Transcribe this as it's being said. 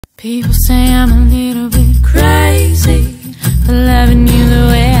People say I'm a little bit crazy for loving you the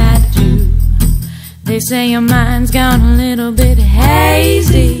way I do. They say your mind's gone a little bit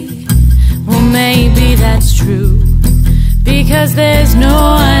hazy. Well, maybe that's true, because there's no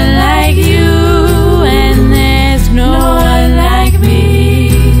one like you, and there's no one like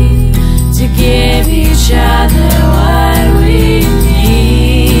me to give each other what we need.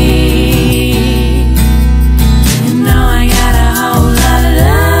 You know I got a whole lot of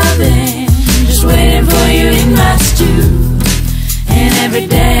lovin' just waiting for you in my stew, and every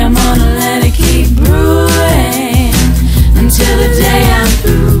day I'm gonna let it keep brewing until the day I'm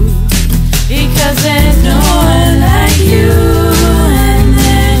through, because there's no one like you, and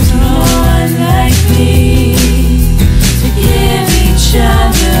there's no one like me to give each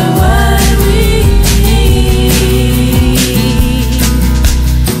other what we need.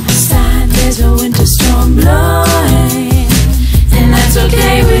 Outside there's a winter storm blowing, and that's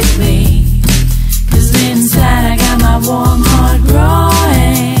okay with me, 'cause inside I got my warm heart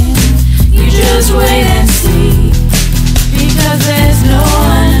growing. You just wait and see, because there's no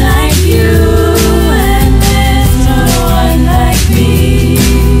one like you, and there's no one like me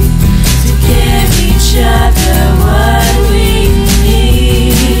to give each other what we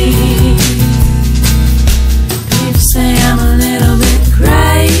need. People say I'm a little bit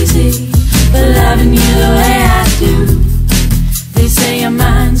crazy for loving you the way I do. They say your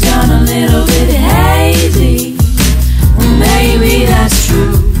mind's gone a little bit hazy. Well, maybe that's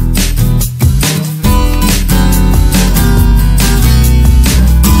true.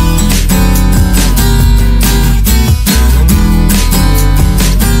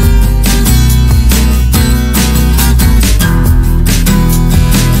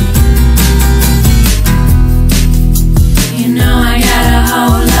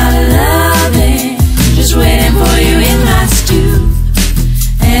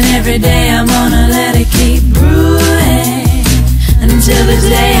 Every day I'm gonna let it keep brewing until the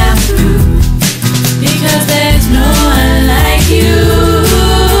day I'm through, because there's no one like you,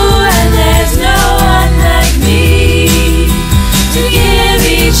 and there's no one like me to give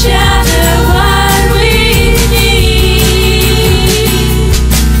each other what we need.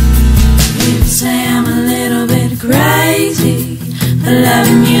 People say I'm a little bit crazy for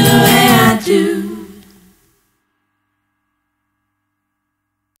loving you the way I